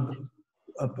around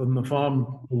up on the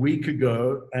farm a week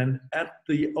ago, and at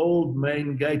the old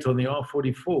main gate on the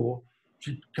R44,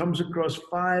 she comes across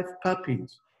 5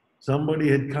 puppies. Somebody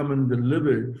had come and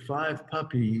delivered 5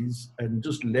 puppies and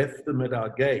just left them at our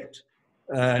gate.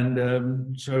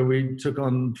 And so we took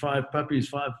on 5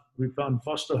 puppies. We found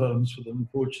foster homes for them,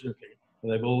 unfortunately.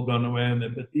 They've all gone away.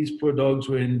 But these poor dogs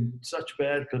were in such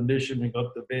bad condition. We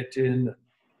got the vet in,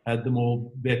 had them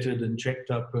all vetted and checked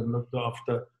up and looked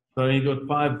after. So you got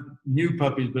 5 new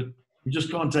puppies, but we just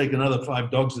can't take another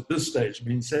 5 dogs at this stage. I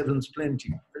mean, 7's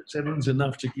plenty. 7's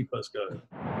enough to keep us going.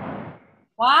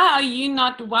 Why do you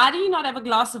not have a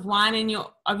glass of wine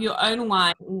of your own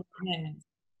wine in your hands?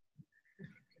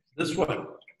 This one.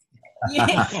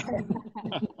 Yeah.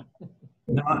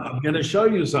 Now, I'm going to show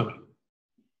you something.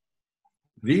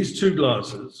 These 2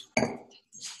 glasses,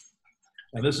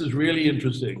 and this is really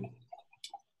interesting.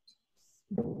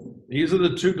 These are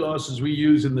the 2 glasses we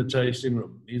use in the tasting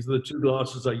room. These are the 2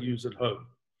 glasses I use at home.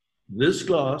 This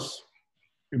glass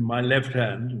in my left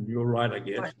hand, and your right, I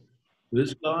guess,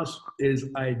 this glass is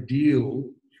ideal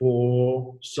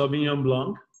for Sauvignon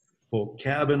Blanc, for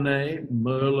Cabernet,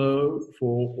 Merlot,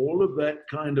 for all of that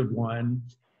kind of wine,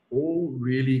 all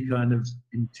really kind of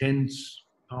intense,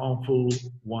 powerful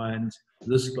wines.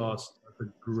 This glass does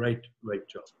a great, great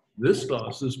job. This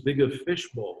glass, this bigger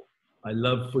fishbowl, I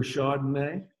love for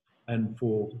Chardonnay and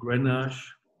for Grenache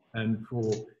and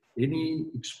for any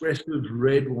expressive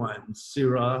red wines,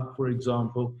 Syrah, for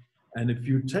example. And if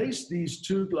you taste these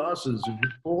 2 glasses, if you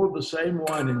pour the same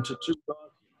wine into 2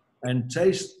 glasses and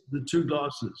taste the 2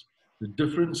 glasses, the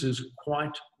difference is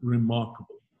quite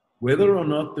remarkable. Whether or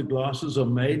not the glasses are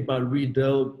made by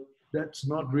Riedel, that's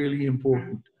not really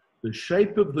important. The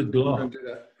shape of the glass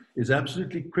is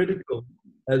absolutely critical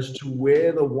as to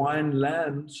where the wine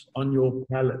lands on your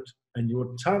palate. And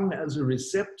your tongue as a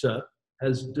receptor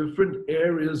has different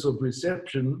areas of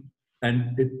reception,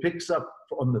 and it picks up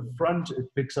on the front, it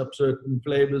picks up certain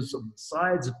flavors. On the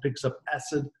sides, it picks up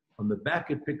acid. On the back,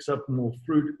 it picks up more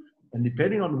fruit. And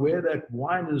depending on where that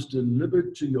wine is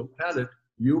delivered to your palate,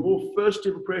 your first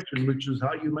impression, which is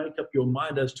how you make up your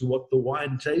mind as to what the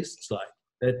wine tastes like,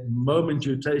 that moment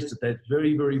you taste it, that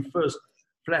very, very first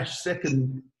flash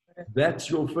second, that's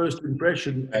your first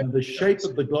impression, and the shape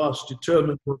of the glass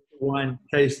determines what the wine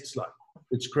tastes like.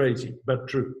 It's crazy, but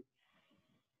true.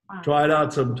 Wow. Try it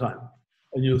out sometime,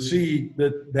 and you'll see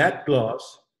that that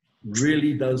glass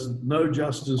really does no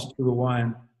justice to the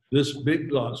wine. This big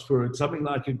glass, for something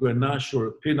like a Grenache or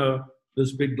a Pinot,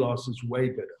 this big glass is way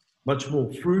better. Much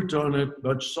more fruit on it,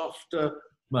 much softer,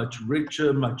 much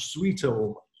richer, much sweeter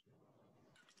almost.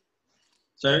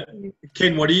 So,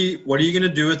 Ken, what are you going to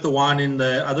do with the wine in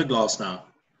the other glass now?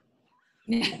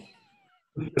 I'm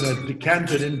going to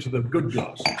decant it into the good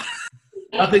glass.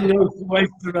 Nothing goes to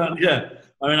waste around here.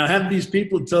 I mean, I have these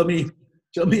people tell me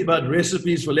about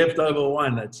recipes for leftover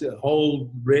wine. That's a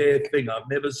whole rare thing. I've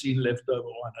never seen leftover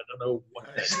wine. I don't know what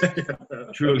that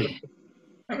is. Truly.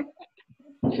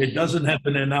 It doesn't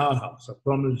happen in our house, I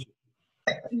promise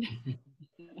you.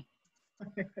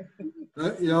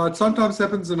 Yeah, it sometimes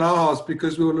happens in our house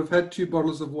because we will have had 2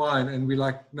 bottles of wine and we're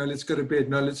like, no, let's go to bed.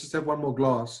 No, let's just have one more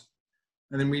glass.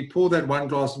 And then we pour that one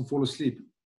glass and fall asleep.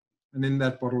 And then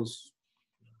that bottle's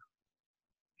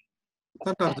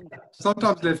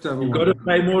sometimes leftover. You've got to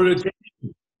pay more attention.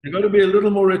 You've got to be a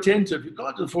little more attentive. You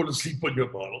can't just fall asleep on your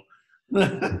bottle.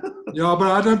 Yeah,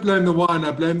 but I don't blame the wine.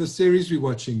 I blame the series we're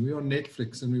watching. We're on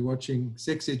Netflix and we're watching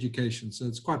Sex Education, so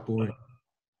it's quite boring.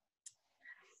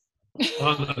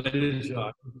 Oh, no, that is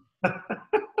right.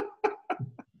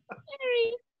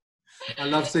 I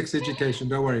love Sex Education.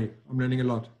 Don't worry. I'm learning a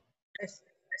lot.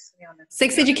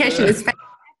 Sex education is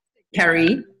fantastic,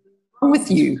 Carrie. I'm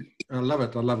with you. I love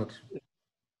it. I love it.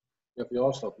 Is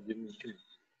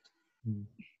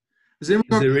Is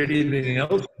there anything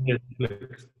else on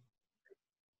Netflix?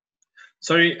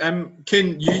 Sorry,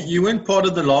 Ken, you weren't part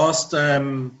of the last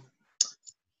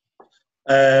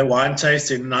wine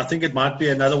tasting, and I think it might be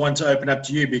another one to open up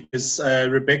to you because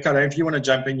Rebecca, I don't know if you want to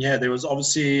jump in here. There was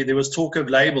talk of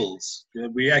labels.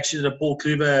 We actually did a Paul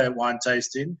Kluwer wine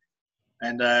tasting,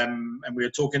 and we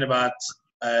were talking about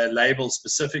labels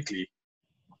specifically.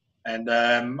 And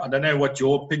I don't know what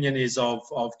your opinion is of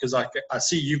because I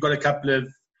see you've got a couple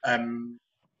of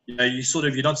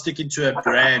you're not sticking to a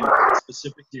brand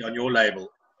specifically on your label.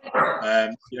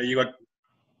 You got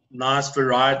nice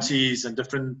varieties and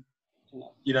different,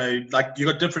 you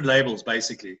got different labels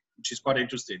basically, which is quite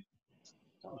interesting.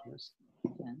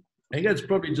 I think it's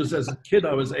probably just as a kid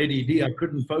I was ADD. I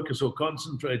couldn't focus or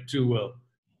concentrate too well.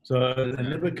 So I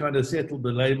never kind of settled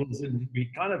the labels. And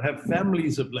we kind of have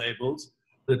families of labels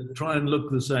that try and look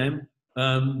the same.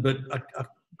 But I've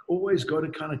always got to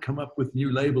kind of come up with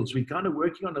new labels. We're kind of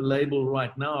working on a label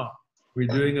right now. We're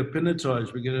doing a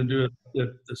pinotage. We're going to do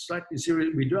a slightly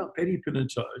serious, we do our petty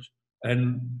pinotage.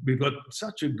 And we've got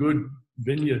such a good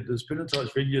vineyard, this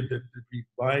pinotage vineyard that we're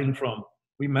buying from.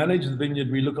 We manage the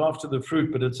vineyard, we look after the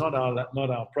fruit, but it's not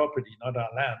our property, not our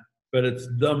land. But it's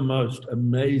the most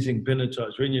amazing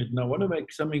pinotage vineyard. And I want to make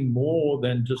something more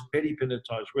than just petty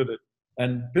pinotage with it.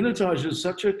 And pinotage is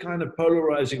such a kind of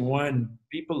polarizing wine.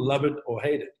 People love it or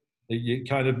hate it.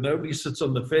 Nobody sits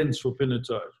on the fence for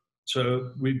pinotage.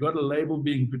 So we've got a label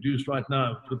being produced right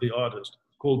now for the artist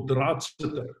called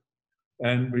Draadsitter.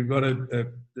 And we've got a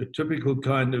typical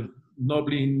kind of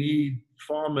knobbly-kneed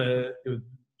farmer with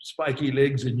spiky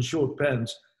legs and short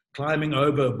pants climbing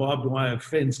over a barbed wire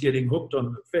fence, getting hooked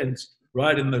on the fence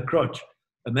right in the crotch.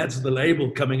 And that's the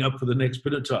label coming up for the next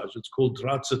pinotage. It's called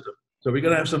Draadsitter. So we're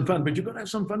going to have some fun, but you've got to have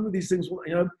some fun with these things.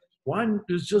 Wine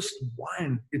is just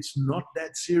wine. It's not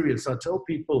that serious. I tell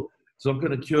people it's not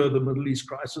going to cure the Middle East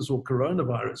crisis or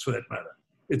coronavirus for that matter.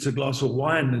 It's a glass of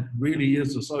wine that really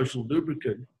is a social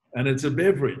lubricant, and it's a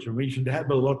beverage, and we should have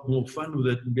a lot more fun with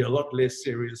it and be a lot less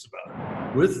serious about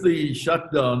it. With the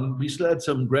shutdown, we still had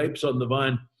some grapes on the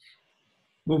vine.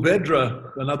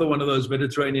 Mourvedre, another one of those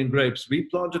Mediterranean grapes. We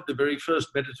planted the very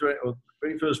first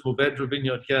Mourvedre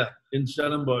vineyard here in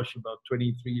Stellenbosch about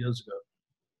 23 years ago.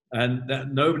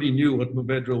 And nobody knew what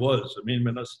Mourvedre was. I mean,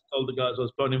 when I told the guys I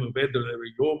was planting Mourvedre, they were,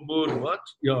 your Mour what?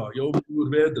 Yeah, your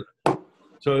Mourvedre.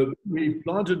 So we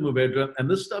planted Mourvedre, and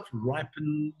this stuff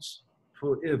ripens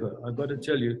forever. I've got to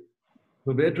tell you,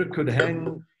 Mourvedre could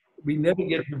hang. We never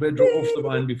get Mourvedre off the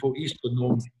vine before Easter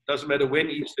normally. Doesn't matter when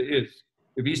Easter is.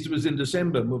 If Easter was in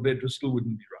December, Mourvedre still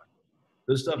wouldn't be right.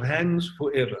 This stuff hangs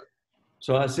forever.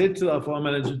 So I said to our farm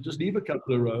manager, just leave a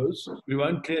couple of rows. We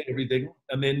won't clear everything.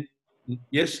 And then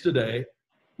yesterday,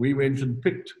 we went and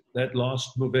picked that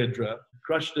last Mourvedre,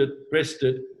 crushed it, pressed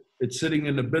it. It's sitting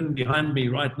in a bin behind me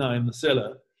right now in the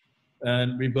cellar.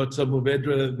 And we've got some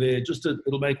Mourvedre there.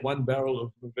 It'll make 1 barrel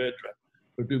of Mourvedre.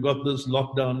 But we've got this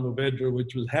lockdown Mourvedre,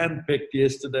 which was hand-picked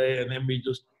yesterday. And then we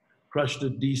just crushed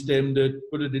it, destemmed it,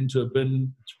 put it into a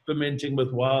bin. It's fermenting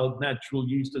with wild natural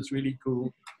yeast. It's really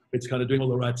cool. It's kind of doing all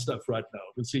the right stuff right now.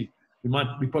 We'll see.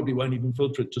 We probably won't even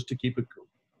filter it just to keep it cool.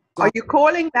 Are you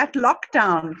calling that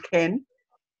lockdown, Ken?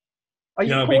 Are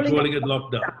you calling it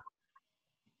lockdown.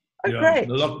 Oh, great.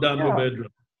 The lockdown of bedroom.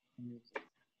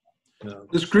 Yeah.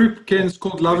 This group, Ken, is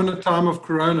called Love in a Time of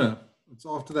Corona. It's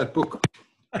after that book.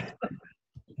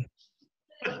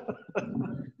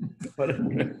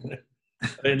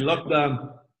 In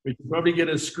lockdown, we can probably get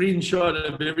a screenshot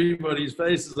of everybody's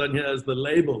faces on here as the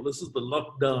label. This is the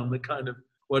lockdown, the kind of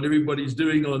what everybody's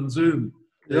doing on Zoom.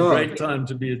 Yeah. A great time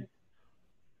to be.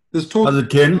 This talk, how's it,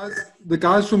 Ken? The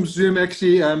guys from Zoom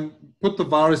actually put the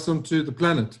virus onto the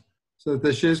planet so that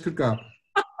their shares could go up.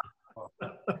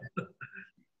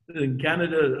 In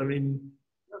Canada, I mean,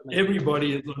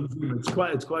 everybody is on Zoom.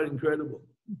 It's quite incredible.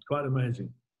 It's quite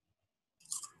amazing.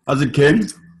 How's it, Ken?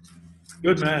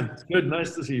 Good, man. Good.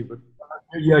 Nice to see you.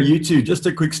 Yeah, you too. Just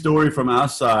a quick story from our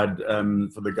side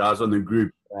for the guys on the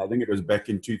group. I think it was back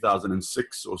in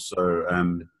 2006 or so.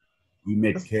 We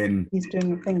met Ken. He's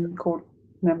doing a thing called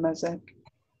mosaic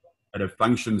at a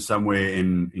function somewhere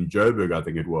in Joburg, I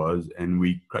think it was, and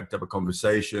we cracked up a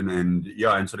conversation and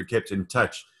sort of kept in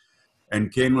touch.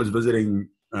 And Ken was visiting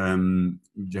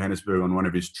Johannesburg on one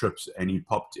of his trips, and he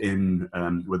popped in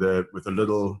with a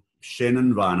little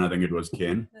Shannon vine, I think it was,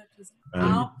 Ken. It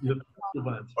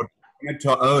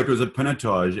was a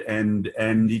pinotage,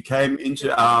 and he came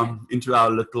into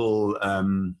our little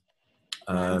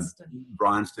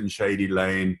Bryanston Shady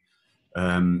Lane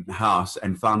house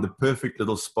and found the perfect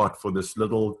little spot for this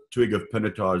little twig of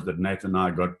pinotage that Nat and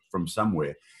I got from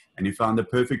somewhere. And he found the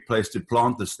perfect place to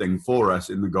plant this thing for us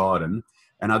in the garden.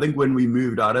 And I think when we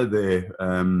moved out of there,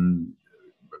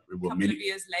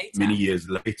 many years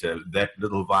later, that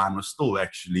little vine was still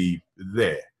actually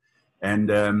there. And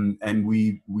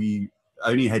we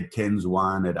only had Ken's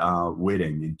wine at our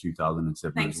wedding in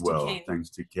 2007 as well, thanks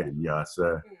to Ken. Yeah,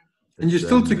 so. And you're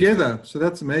still together, so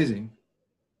that's amazing.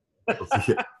 And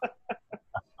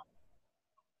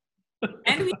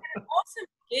we had an awesome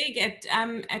gig at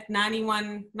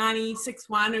 96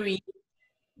 Winery.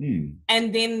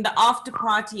 And then the after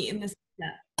party in the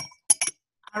center.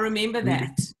 I remember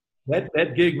that.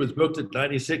 That gig was booked at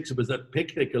 96. It was a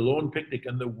picnic, a lawn picnic,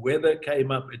 and the weather came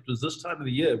up. It was this time of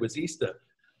the year. It was Easter.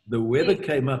 The weather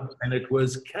came up, and it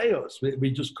was chaos.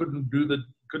 We just couldn't do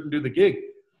the gig.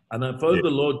 And I phoned the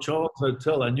Lord Charles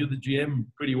Hotel. I knew the GM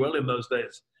pretty well in those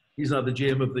days. He's now the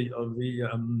GM of the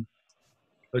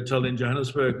hotel in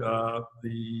Johannesburg.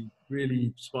 The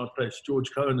really smart place. George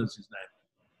Cohen is his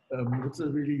name. What's a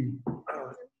really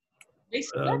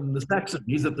the Saxon.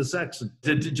 He's at the Saxon. I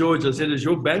said to George, I said, "Is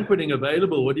your banqueting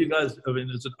available? What do you guys? I mean,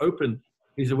 is it open?"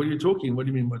 He said, "What are you talking? What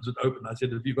do you mean? What's it open?" I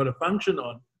said, "Have you got a function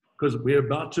on? Because we're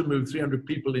about to move 300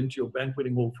 people into your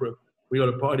banqueting hall we got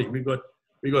a party. We got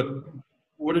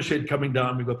watershed coming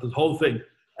down. We got this whole thing."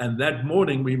 And that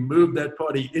morning, we moved that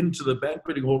party into the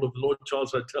banqueting hall of the Lord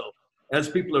Charles Hotel. As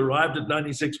people arrived at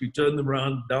 96, we turned them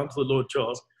around down to the Lord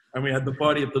Charles, and we had the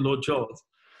party at the Lord Charles.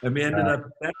 And we ended up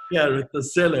back here at the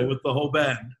cellar with the whole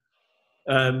band,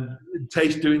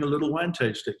 doing a little wine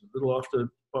tasting, a little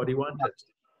after-party wine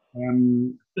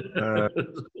tasting.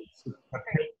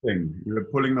 You were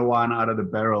pulling the wine out of the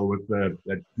barrel with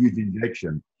that huge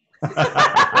injection.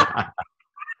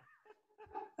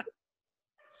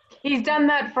 He's done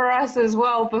that for us as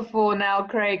well before now,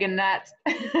 Craig and Nat.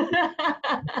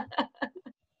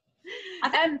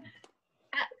 And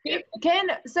Ken,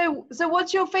 so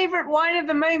what's your favorite wine at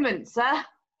the moment, sir?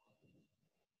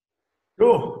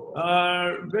 Cool.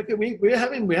 Rebecca, we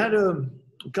had a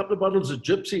couple of bottles of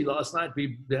Gypsy last night.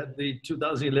 We had the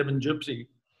 2011 Gypsy.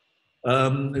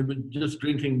 We were just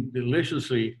drinking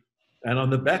deliciously. And on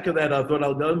the back of that, I thought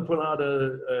I'll go and pull out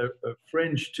a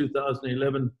French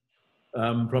 2011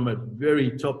 from a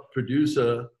very top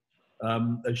producer,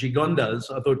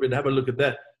 Gigondas. I thought we'd have a look at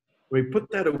that. We put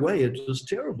that away. It was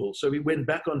terrible. So we went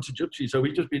back onto Gypsy. So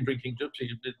we've just been drinking Gypsy.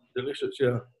 It's delicious,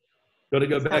 yeah. Got to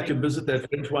go back and visit that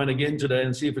French wine again today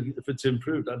and see if it's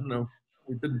improved. I don't know.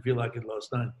 We didn't feel like it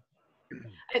last night.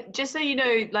 Just so you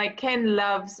know, like Ken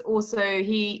loves also,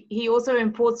 he also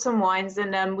imports some wines,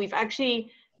 and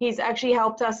he's actually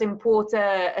helped us import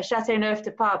a Châteauneuf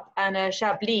de Pape and a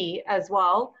Chablis as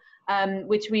well,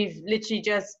 which we've literally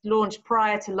just launched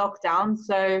prior to lockdown.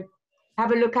 So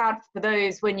have a look out for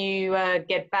those when you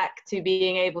get back to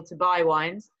being able to buy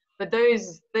wines. But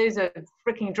those are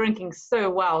freaking drinking so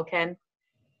well, Ken.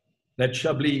 That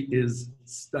Chablis is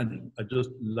stunning. I just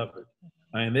love it.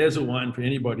 And there's a wine for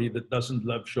anybody that doesn't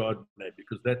love Chardonnay,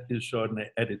 because that is Chardonnay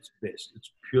at its best.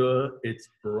 It's pure, it's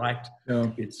bright,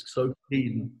 It's so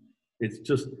clean. It's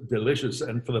just delicious.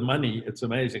 And for the money, it's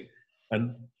amazing.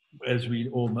 And as we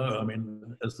all know, I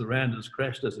mean, as the rand has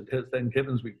crashed as it has, thank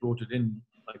heavens we brought it in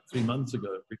like 3 months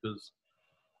ago, because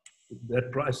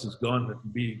that price has gone. It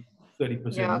would be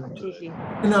 30%. Yeah, more. completely.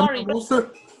 And Sorry,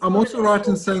 I'm also right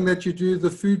in saying that you do the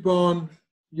food barn,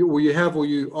 you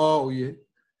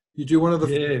do one of the.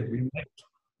 Yeah, we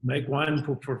make wine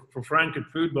for Frank at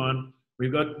Food Barn.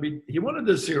 He wanted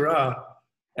a Syrah,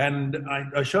 and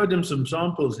I showed him some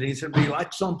samples, and he said, "We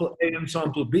like sample A and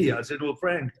sample B." I said, "Well,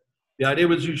 Frank, the idea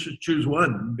was you should choose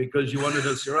one because you wanted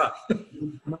a Syrah."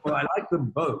 No, I like them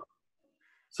both.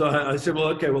 So I said, "Well,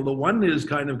 okay. Well, the one is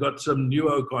kind of got some new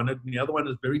oak on it, and the other one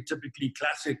is very typically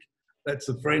classic. That's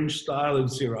the French style of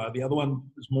Syrah. The other one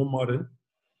is more modern."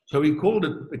 So he called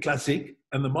it the classic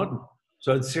and the modern.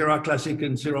 So it's Syrah Classic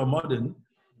and Syrah Modern.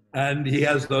 And he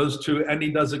has those two, and he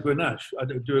does a Grenache. I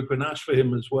do a Grenache for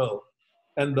him as well.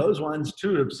 And those wines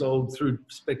too have sold through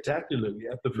spectacularly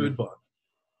at the Food Barn.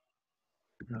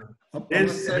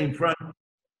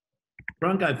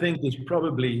 Frank, I think, is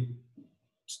probably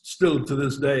still to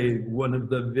this day one of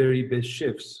the very best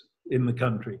chefs in the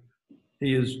country.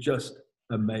 He is just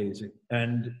amazing.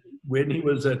 And when he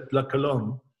was at La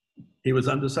Colombe, he was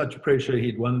under such pressure.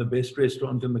 He'd won the Best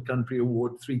Restaurant in the Country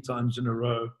award 3 times in a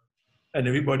row. And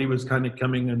everybody was kind of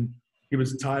coming, and he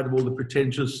was tired of all the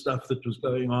pretentious stuff that was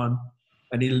going on.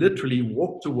 And he literally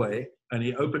walked away, and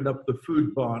he opened up the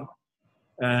Food Barn.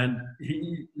 And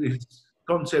his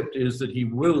concept is that he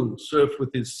will surf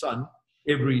with his son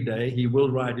every day. He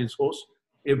will ride his horse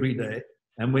every day.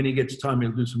 And when he gets time,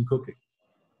 he'll do some cooking.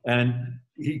 And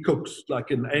he cooks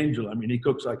like an angel. I mean, he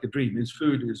cooks like a dream. His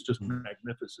food is just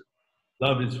magnificent.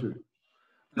 Love his food.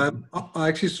 I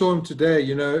actually saw him today.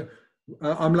 You know,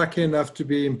 I'm lucky enough to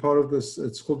be in part of this.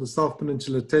 It's called the South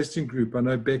Peninsula Tasting Group. I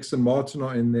know Bex and Martin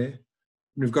are in there.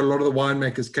 And we've got a lot of the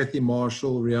winemakers, Kathy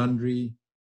Marshall, Riandri,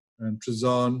 and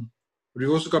Trezan. But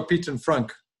we've also got Pete and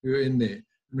Frank who are in there.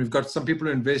 And we've got some people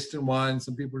who invest in wine,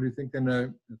 some people who think they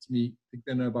know, that's me, think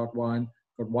they know about wine.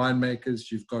 You've got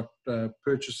winemakers, you've got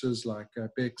purchasers like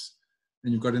Bex,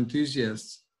 and you've got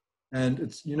enthusiasts. And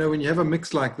it's, you know, when you have a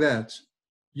mix like that,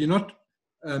 you're not,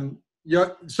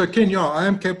 so Ken, I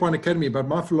am Cape Wine Academy, but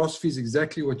my philosophy is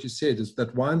exactly what you said, is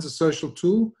that wine's a social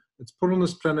tool. It's put on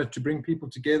this planet to bring people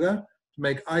together, to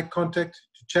make eye contact,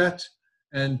 to chat,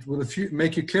 and with a few,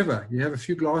 make you clever. You have a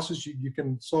few glasses, you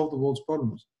can solve the world's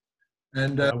problems.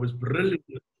 And I was brilliant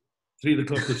at 3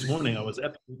 o'clock this morning. I was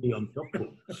absolutely on top of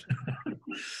it.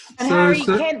 And Harry,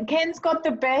 Ken's got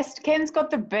the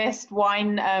best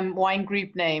wine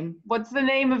group name. What's the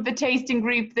name of the tasting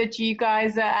group that you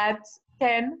guys are at,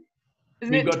 Ken?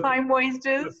 Isn't it Time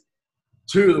Wasters?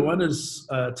 2. One is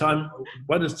Time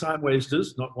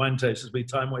Wasters, not Wine Tasters, but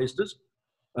Time Wasters.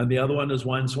 And the other one is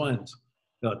Wine Swines.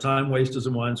 Time Wasters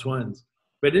and Wine Swines.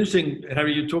 But interesting,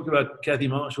 Harry, you talked about Kathy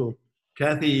Marshall.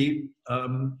 Kathy,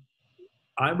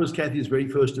 I was Kathy's very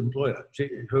first employer.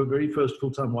 Her very first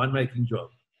full-time winemaking job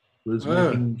was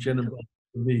making Chenin Blanc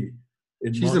for me.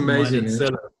 She's amazing.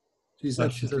 She's a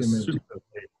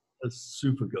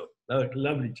super girl.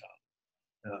 Lovely child.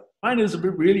 Mine is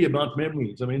really about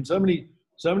memories. I mean, so many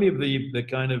of the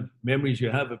kind of memories you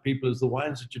have of people is the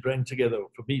wines that you drank together.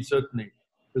 For me, certainly,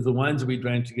 is the wines that we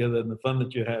drank together and the fun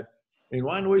that you had. I mean,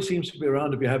 wine always seems to be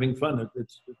around if you're having fun.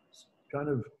 It's kind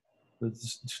of,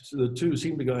 the two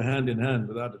seem to go hand in hand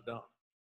without a doubt.